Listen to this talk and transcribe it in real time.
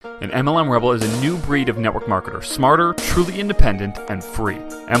An MLM Rebel is a new breed of network marketer, smarter, truly independent, and free.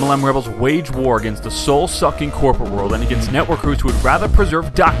 MLM Rebels wage war against the soul-sucking corporate world and against networkers who would rather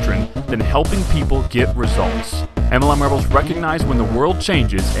preserve doctrine than helping people get results. MLM Rebels recognize when the world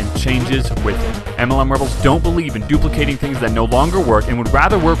changes and changes with it. MLM Rebels don't believe in duplicating things that no longer work and would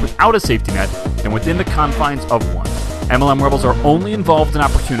rather work without a safety net than within the confines of one. MLM Rebels are only involved in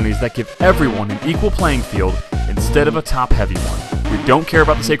opportunities that give everyone an equal playing field instead of a top-heavy one. We don't care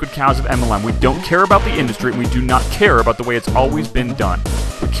about the sacred cows of MLM. We don't care about the industry. And we do not care about the way it's always been done.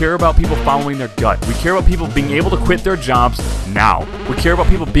 We care about people following their gut. We care about people being able to quit their jobs now. We care about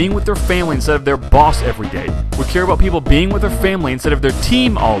people being with their family instead of their boss every day. We care about people being with their family instead of their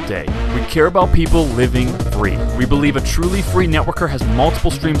team all day. We care about people living free. We believe a truly free networker has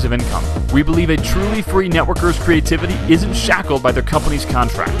multiple streams of income. We believe a truly free networker's creativity isn't shackled by their company's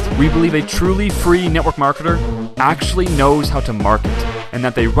contract. We believe a truly free network marketer actually knows how to market and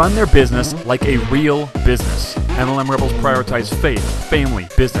that they run their business like a real business. MLM Rebels prioritize faith, family,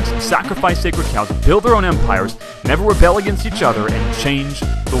 business, sacrifice sacred cows, build their own empires, never rebel against each other, and change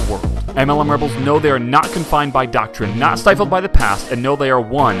the world. MLM Rebels know they are not confined by doctrine, not stifled by the past, and know they are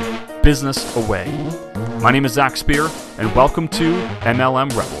one business away. My name is Zach Spear, and welcome to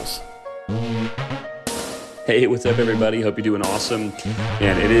MLM Rebels. Hey, what's up, everybody? Hope you're doing awesome.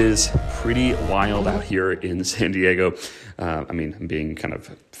 And it is pretty wild out here in San Diego. I'm being kind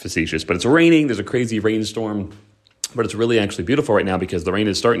of facetious, but it's raining. There's a crazy rainstorm, but it's really actually beautiful right now because the rain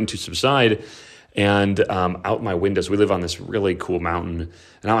is starting to subside. And out my windows, we live on this really cool mountain,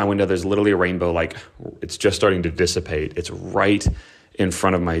 and out my window, there's literally a rainbow. Like, it's just starting to dissipate. It's right in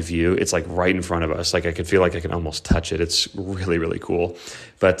front of my view. It's like right in front of us. Like, I could feel like I can almost touch it. It's really, really cool.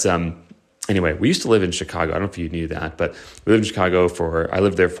 But anyway, we used to live in Chicago. I don't know if you knew that, but we lived in Chicago I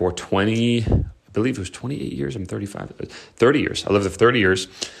lived there for 28 years. I'm 35, 30 years. I lived there for 30 years.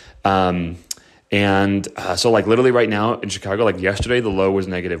 So like literally right now in Chicago, like yesterday, the low was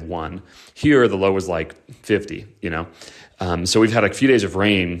 -1. Here, the low was like 50, So we've had a few days of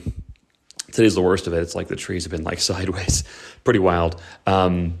rain. Today's the worst of it. It's like the trees have been like sideways, pretty wild.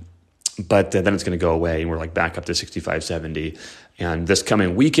 But then it's going to go away and we're like back up to 65, 70. And this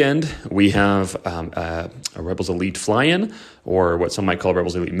coming weekend, we have a Rebels Elite fly-in, or what some might call a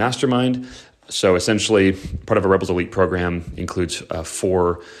Rebels Elite Mastermind. So essentially, part of a Rebels Elite program includes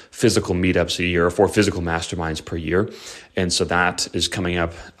 4 physical meetups a year, 4 physical masterminds per year. And so that is coming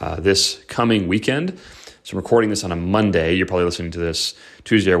up this coming weekend. So I'm recording this on a Monday. You're probably listening to this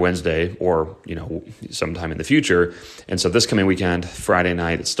Tuesday or Wednesday, or sometime in the future. And so this coming weekend, Friday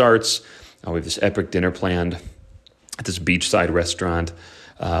night, it starts. We have this epic dinner planned at this beachside restaurant,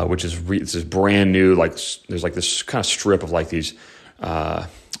 which is this is brand new. Like, there's like this kind of strip of like these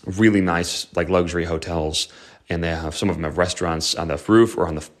really nice like luxury hotels, and some of them have restaurants on the roof or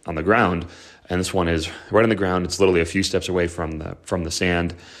on the ground. And this one is right on the ground. It's literally a few steps away from the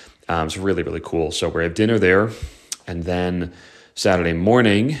sand. It's really, really cool. So we have dinner there, and then Saturday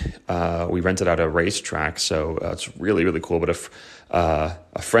morning we rented out a racetrack. So it's really, really cool. But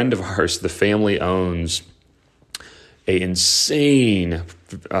a friend of ours, the family owns a insane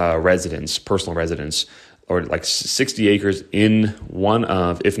personal residence, or like 60 acres in one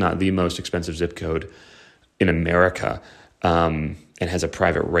of, if not the most expensive zip code in America, and has a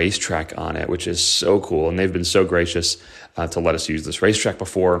private racetrack on it, which is so cool. And they've been so gracious to let us use this racetrack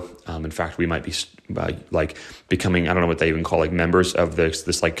before. In fact, we might be like becoming, I don't know what they even call, like members of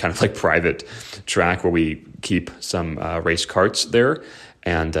this like kind of like private track where we keep some race carts there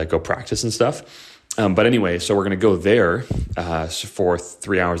and go practice and stuff. But anyway, so we're going to go there for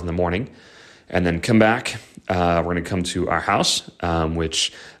 3 hours in the morning, and then come back. We're going to come to our house,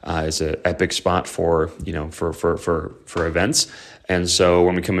 which is an epic spot for events. And so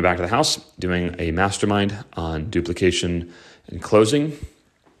when we come back to the house, doing a mastermind on duplication and closing.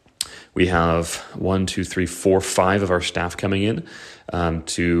 We have 5 of our staff coming in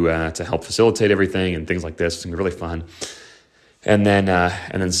to help facilitate everything and things like this. It's going to be really fun. And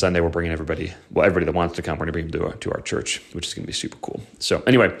then Sunday we're bringing everybody that wants to come. We're going to bring them to our church, which is going to be super cool. So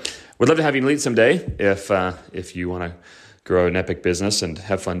anyway, we'd love to have you lead someday if you want to grow an epic business and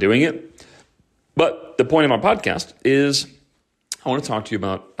have fun doing it. But the point of our podcast is I want to talk to you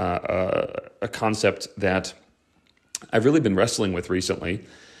about a concept that I've really been wrestling with recently.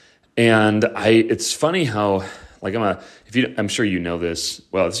 And it's funny how, like, I'm sure you know this.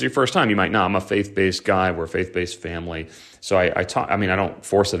 Well, this is your first time. You might not. I'm a faith-based guy. We're a faith-based family. So I talk. I mean, I don't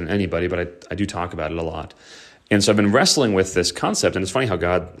force it on anybody, but I do talk about it a lot. And so I've been wrestling with this concept, and it's funny how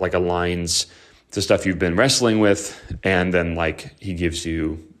God like aligns the stuff you've been wrestling with, and then like He gives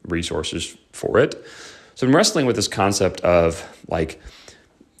you resources for it. So I'm wrestling with this concept of like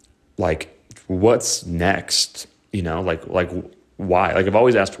like, what's next? Like why? Like, I've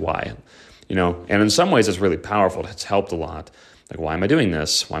always asked why, and in some ways it's really powerful. It's helped a lot. Like, why am I doing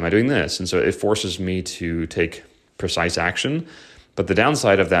this? Why am I doing this? And so it forces me to take precise action. But the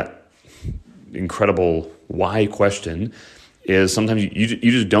downside of that incredible why question is sometimes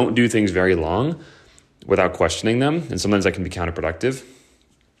you just don't do things very long without questioning them. And sometimes that can be counterproductive.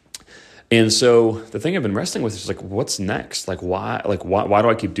 And so the thing I've been wrestling with is like, what's next? Like, why do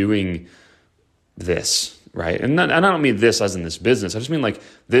I keep doing this? Right. And I don't mean this as in this business. I just mean like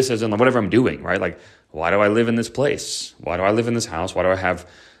this as in like whatever I'm doing, right? Like, why do I live in this place? Why do I live in this house? Why do I have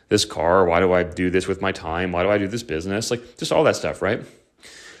this car? Why do I do this with my time? Why do I do this business? Like, just all that stuff, right?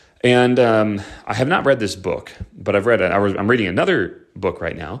 And I have not read this book, but I've read it. I'm reading another book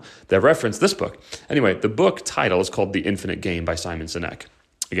right now that referenced this book. Anyway, the book title is called The Infinite Game by Simon Sinek.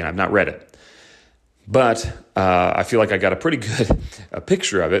 Again, I've not read it, but I feel like I got a pretty good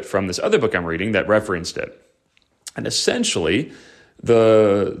picture of it from this other book I'm reading that referenced it. And essentially,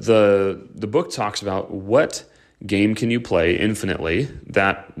 the book talks about what game can you play infinitely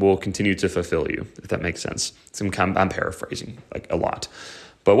that will continue to fulfill you, if that makes sense. I'm paraphrasing like a lot.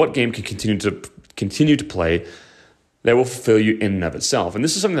 But what game can continue to play that will fulfill you in and of itself? And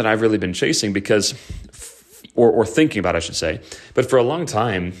this is something that I've really been chasing because, or thinking about, I should say. But for a long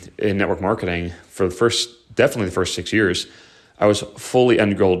time in network marketing, definitely the first 6 years, I was fully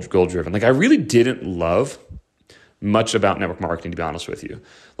end goal driven. Like, I really didn't love much about network marketing, to be honest with you.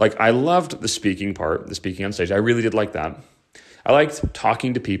 Like, I loved the speaking part, the speaking on stage. I really did like that. I liked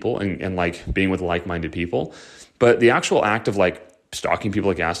talking to people and like being with like-minded people. But the actual act of like stalking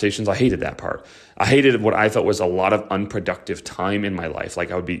people at gas stations, I hated that part. I hated what I thought was a lot of unproductive time in my life.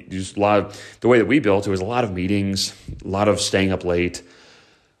 Like, I would be just the way that we built, it was a lot of meetings, a lot of staying up late.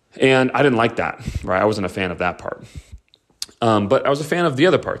 And I didn't like that, right? I wasn't a fan of that part. But I was a fan of the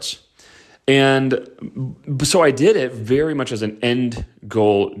other parts. And so I did it very much as an end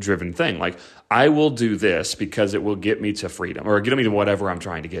goal driven thing. Like, I will do this because it will get me to freedom or get me to whatever I'm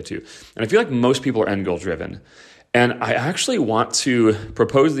trying to get to. And I feel like most people are end goal driven. And I actually want to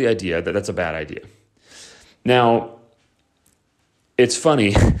propose the idea that that's a bad idea. Now, it's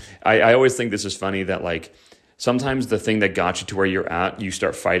funny. I always think this is funny that like sometimes the thing that got you to where you're at, you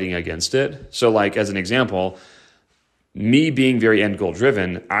start fighting against it. So like, as an example, me being very end goal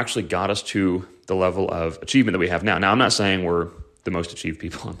driven actually got us to the level of achievement that we have now. Now, I'm not saying we're the most achieved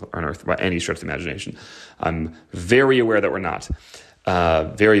people on earth by any stretch of the imagination. I'm very aware that we're not.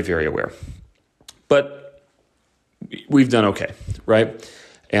 Very, very aware. But we've done okay, right?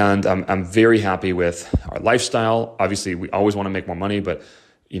 And I'm very happy with our lifestyle. Obviously, we always want to make more money, but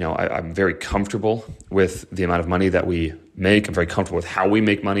I'm very comfortable with the amount of money that we make. I'm very comfortable with how we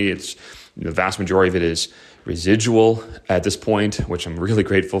make money. It's the vast majority of it is residual at this point, which I'm really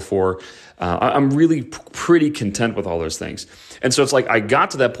grateful for. I'm really pretty content with all those things. And so it's like I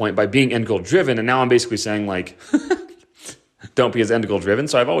got to that point by being end goal driven, and now I'm basically saying like, don't be as end goal driven.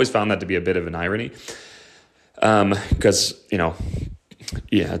 So I've always found that to be a bit of an irony. Because,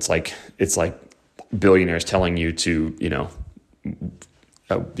 it's like billionaires telling you to,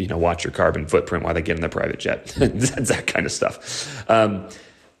 watch your carbon footprint while they get in their private jet. That's that kind of stuff.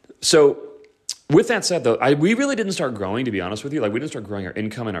 So with that said, though, we really didn't start growing, to be honest with you. Like, we didn't start growing our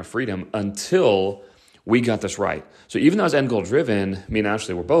income and our freedom until we got this right. So even though I was end goal driven, me and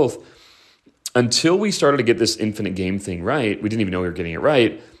Ashley were both, until we started to get this infinite game thing right, we didn't even know we were getting it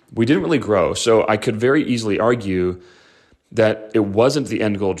right. We didn't really grow. So I could very easily argue that it wasn't the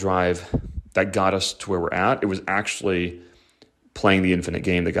end goal drive that got us to where we're at. It was actually playing the infinite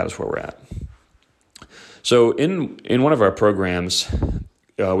game that got us where we're at. So in one of our programs,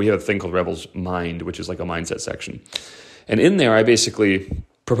 we have a thing called Rebel's Mind, which is like a mindset section. And in there, I basically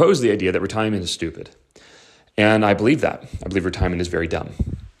proposed the idea that retirement is stupid. And I believe that. I believe retirement is very dumb.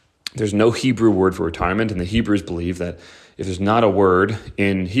 There's no Hebrew word for retirement, and the Hebrews believe that if there's not a word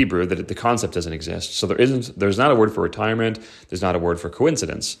in Hebrew, that the concept doesn't exist. So there's not a word for retirement. There's not a word for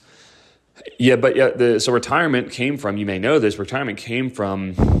coincidence. So retirement came from, you may know this, retirement came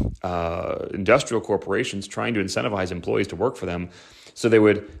from industrial corporations trying to incentivize employees to work for them. So they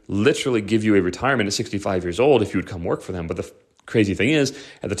would literally give you a retirement at 65 years old if you would come work for them. But the crazy thing is,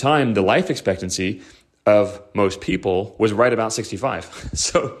 at the time, the life expectancy of most people was right about 65.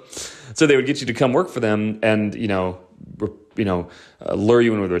 So they would get you to come work for them and, lure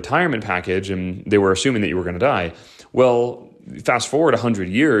you in with a retirement package, and they were assuming that you were going to die. Well, fast forward 100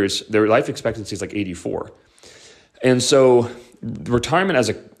 years, their life expectancy is like 84. And so retirement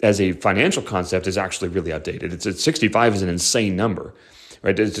as a financial concept is actually really outdated. It's 65 is an insane number,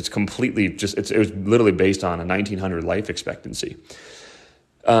 right? It's completely it was literally based on a 1900 life expectancy.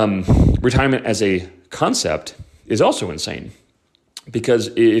 retirement as a concept is also insane, because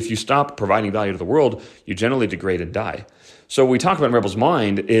if you stop providing value to the world, you generally degrade and die. So what we talk about in Rebel's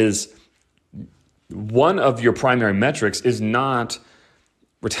Mind is one of your primary metrics is not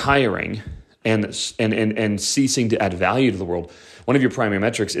retiring and ceasing to add value to the world. One of your primary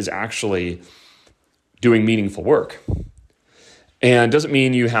metrics is actually doing meaningful work. And it doesn't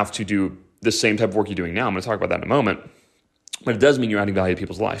mean you have to do the same type of work you're doing now. I'm going to talk about that in a moment. But it does mean you're adding value to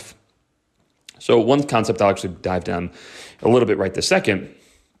people's life. So one concept I'll actually dive down a little bit right this second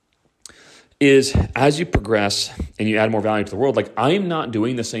is as you progress and you add more value to the world, like I'm not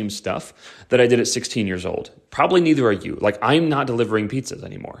doing the same stuff that I did at 16 years old. Probably neither are you. Like I'm not delivering pizzas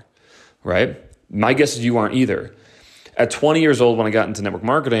anymore, right? My guess is you aren't either. At 20 years old, when I got into network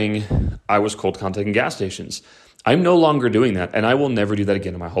marketing, I was cold contacting gas stations. I'm no longer doing that, and I will never do that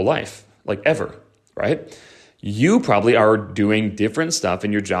again in my whole life, like ever, right? You probably are doing different stuff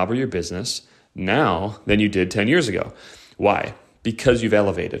in your job or your business now than you did 10 years ago. Why? Because you've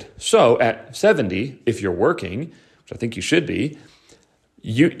elevated. So at 70, if you're working, which I think you should be,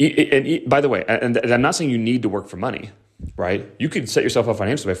 and by the way, and I'm not saying you need to work for money, right? You could set yourself up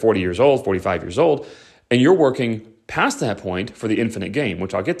financially by 40 years old, 45 years old, and you're working past that point for the infinite game,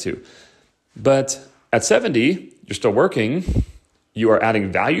 which I'll get to. But at 70, you're still working. You are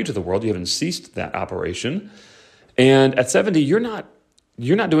adding value to the world. You haven't ceased that operation. And at 70, you're not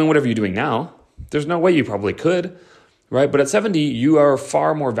doing whatever you're doing now. There's no way you probably could, right? But at 70, you are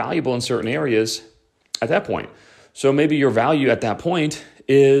far more valuable in certain areas at that point. So maybe your value at that point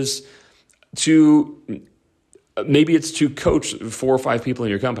is maybe it's to coach 4 or 5 people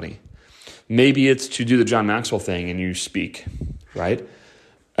in your company. Maybe it's to do the John Maxwell thing and you speak, right?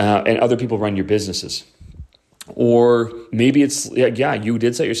 And other people run your businesses. Or maybe it's, you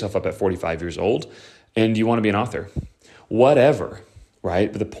did set yourself up at 45 years old and you want to be an author. Whatever,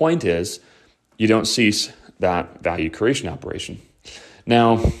 right? But the point is, you don't cease that value creation operation.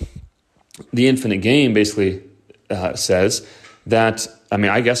 Now, the infinite game basically says that,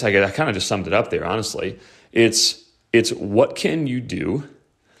 I guess I kind of just summed it up there, honestly. It's what can you do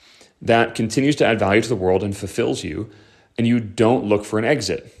that continues to add value to the world and fulfills you, and you don't look for an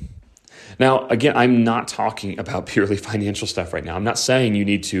exit. Now, again, I'm not talking about purely financial stuff right now. I'm not saying you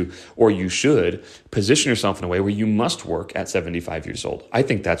need to, or you should, position yourself in a way where you must work at 75 years old. I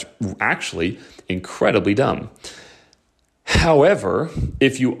think that's actually incredibly dumb. However,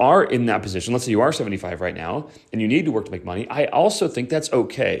 if you are in that position, let's say you are 75 right now, and you need to work to make money, I also think that's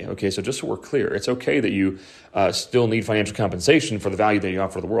okay. Okay, so just so we're clear, it's okay that you still need financial compensation for the value that you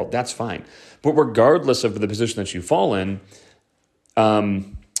offer the world. That's fine. But regardless of the position that you fall in,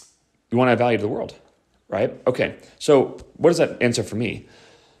 you want to add value to the world, right? Okay, so what does that answer for me?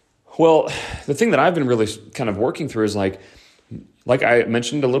 Well, the thing that I've been really kind of working through is like I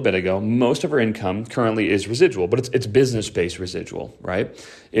mentioned a little bit ago, most of our income currently is residual, but it's business-based residual, right?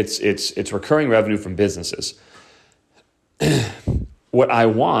 It's recurring revenue from businesses. What I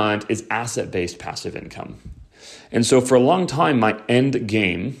want is asset-based passive income. And so for a long time, my end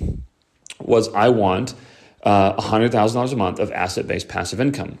game was I want $100,000 a month of asset-based passive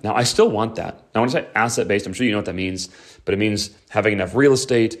income. Now, I still want that. Now, when I say asset-based, I'm sure you know what that means, but it means having enough real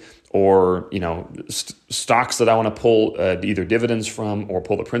estate or, stocks that I want to pull either dividends from or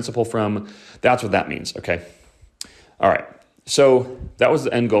pull the principal from. That's what that means, okay? All right. So that was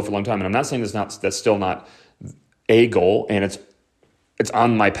the end goal for a long time, and I'm not saying that's still not a goal, and it's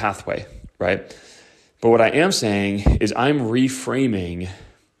on my pathway, right? But what I am saying is I'm reframing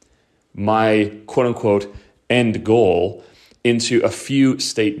my quote-unquote end goal into a few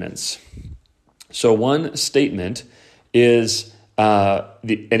statements. So one statement is an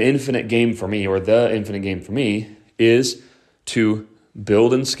infinite game for me, or the infinite game for me, is to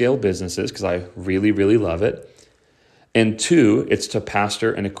build and scale businesses because I really, really love it. And 2, it's to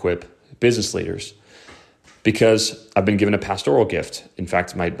pastor and equip business leaders because I've been given a pastoral gift. In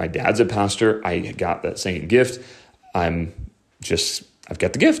fact, my dad's a pastor. I got that same gift. I've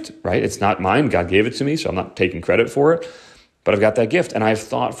got the gift, right? It's not mine. God gave it to me, so I'm not taking credit for it. But I've got that gift, and I've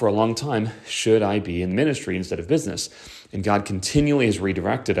thought for a long time, should I be in ministry instead of business? And God continually has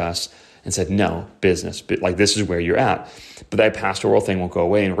redirected us and said, no, business. Like, this is where you're at. But that pastoral thing won't go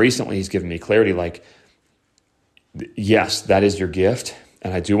away. And recently he's given me clarity like, yes, that is your gift,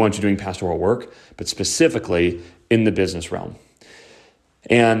 and I do want you doing pastoral work, but specifically in the business realm.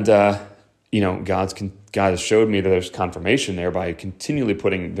 And, God has showed me that there's confirmation there by continually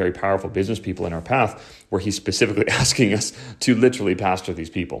putting very powerful business people in our path where he's specifically asking us to literally pastor these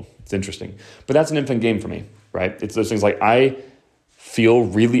people. It's interesting. But that's an infinite game for me, right? It's those things like I feel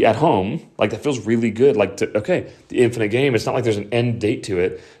really at home, like that feels really good. Like, the infinite game, it's not like there's an end date to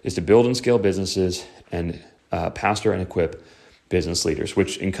it, is to build and scale businesses and pastor and equip business leaders,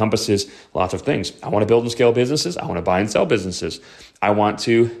 which encompasses lots of things. I want to build and scale businesses. I want to buy and sell businesses. I want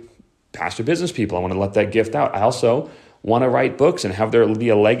to pastor business people. I want to let that gift out. I also want to write books and have there be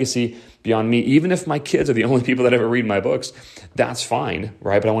a legacy beyond me. Even if my kids are the only people that ever read my books, that's fine,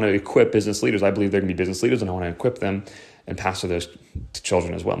 right? But I want to equip business leaders. I believe they're going to be business leaders, and I want to equip them and pastor those to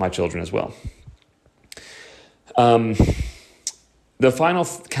children as well, my children as well. The final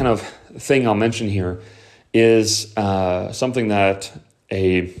kind of thing I'll mention here is something that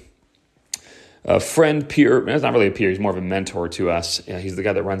a friend, peer, it's not really a peer, he's more of a mentor to us. Yeah, he's the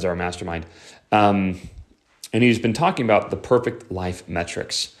guy that runs our mastermind. And he's been talking about the perfect life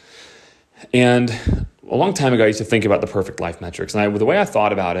metrics. And a long time ago, I used to think about the perfect life metrics. And the way I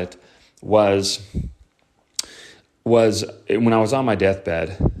thought about it was when I was on my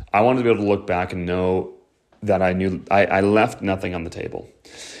deathbed, I wanted to be able to look back and know that I left nothing on the table.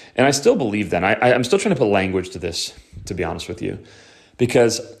 And I still believe that. I'm still trying to put language to this, to be honest with you,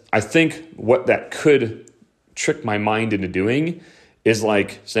 because I think what that could trick my mind into doing is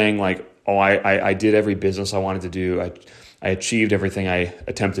like saying like, oh, I did every business I wanted to do. I achieved everything I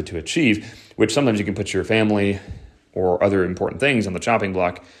attempted to achieve, which sometimes you can put your family or other important things on the chopping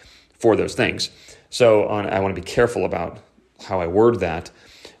block for those things. So I want to be careful about how I word that.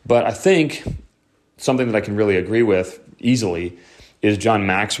 But I think something that I can really agree with easily is John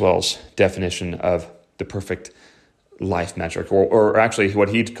Maxwell's definition of the perfect life metric, or actually what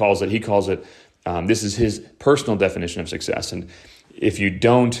he calls it, this is his personal definition of success. And if you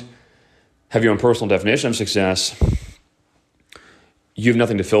don't have your own personal definition of success, you have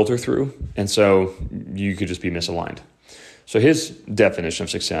nothing to filter through, and so you could just be misaligned. So his definition of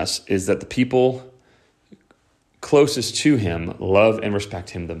success is that the people closest to him love and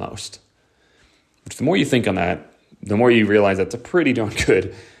respect him the most. Which the more you think on that, the more you realize that's a pretty darn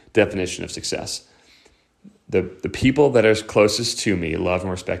good definition of success. The people that are closest to me love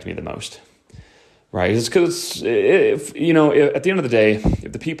and respect me the most, right? It's because at the end of the day,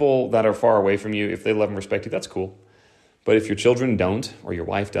 if the people that are far away from you, if they love and respect you, that's cool. But if your children don't, or your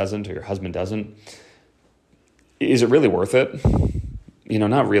wife doesn't, or your husband doesn't, is it really worth it?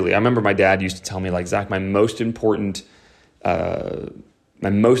 Not really. I remember my dad used to tell me, like, Zach, my most important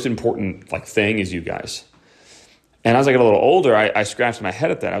like thing is you guys. And as I got a little older, I scratched my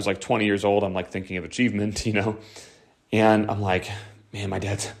head at that. I was like 20 years old. I'm like thinking of achievement, and I'm like, man,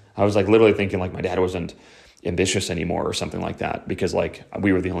 I was like literally thinking like my dad wasn't ambitious anymore or something like that, because like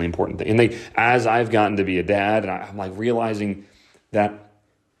we were the only important thing. And as I've gotten to be a dad, and I'm like realizing that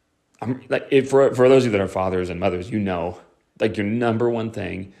I'm like, for those of you that are fathers and mothers, like your number one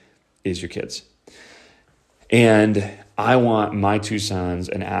thing is your kids. And I want my two sons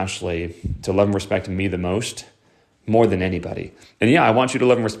and Ashley to love and respect me the most, more than anybody. And yeah, I want you to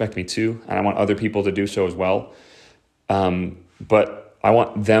love and respect me too. And I want other people to do so as well. But I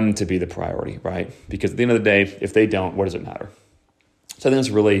want them to be the priority, right? Because at the end of the day, if they don't, what does it matter? So I think that's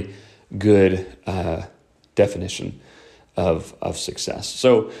a really good definition of success.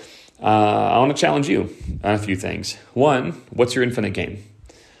 So I want to challenge you on a few things. One, what's your infinite game?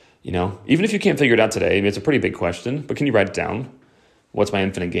 Even if you can't figure it out today, it's a pretty big question, but can you write it down? What's my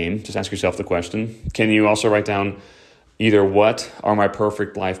infinite game? Just ask yourself the question. Can you also write down either what are my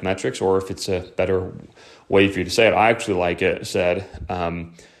perfect life metrics, or if it's a better way for you to say it, I actually like it said,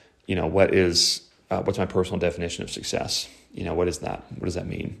 what's my personal definition of success? What is that? What does that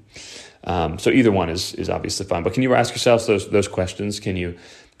mean? So either one is obviously fine, but can you ask yourself those questions? Can you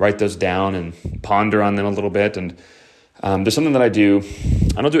write those down and ponder on them a little bit? And there's something that I do.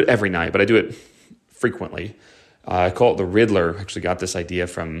 I don't do it every night, but I do it frequently. I call it the Riddler. I actually got this idea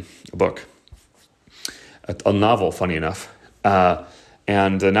from a book, a novel, funny enough.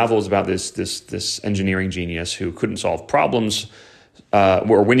 And the novel is about this engineering genius who couldn't solve problems,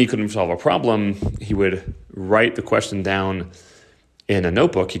 or when he couldn't solve a problem, he would write the question down in a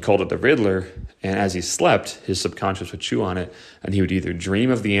notebook. He called it the Riddler, and as he slept, his subconscious would chew on it, and he would either dream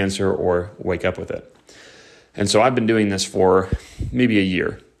of the answer or wake up with it. And so I've been doing this for maybe a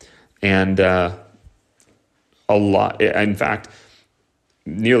year, and a lot. In fact,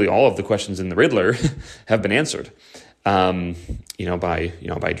 nearly all of the questions in the Riddler have been answered. By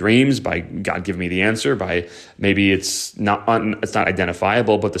dreams, by God giving me the answer, by maybe it's not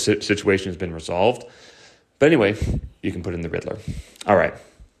identifiable, but the situation has been resolved. But anyway, you can put in the Riddler. All right,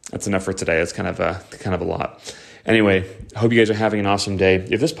 that's enough for today. That's kind of a lot. Anyway, I hope you guys are having an awesome day.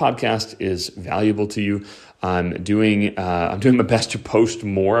 If this podcast is valuable to you, I'm doing my best to post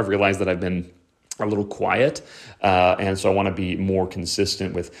more. I've realized that I've been are a little quiet, and so I want to be more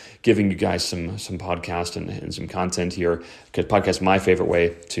consistent with giving you guys some podcast and some content here, because podcast is my favorite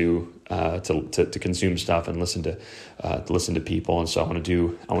way to consume stuff and listen to people, and so I want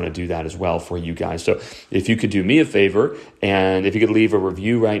to do that as well for you guys. So if you could do me a favor, and if you could leave a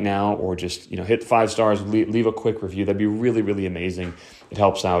review right now, or just hit 5 stars, leave a quick review, that'd be really, really amazing. It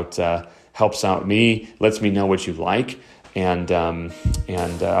helps out me, lets me know what you like. And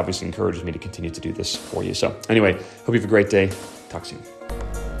obviously encourages me to continue to do this for you. So anyway, hope you have a great day. Talk soon.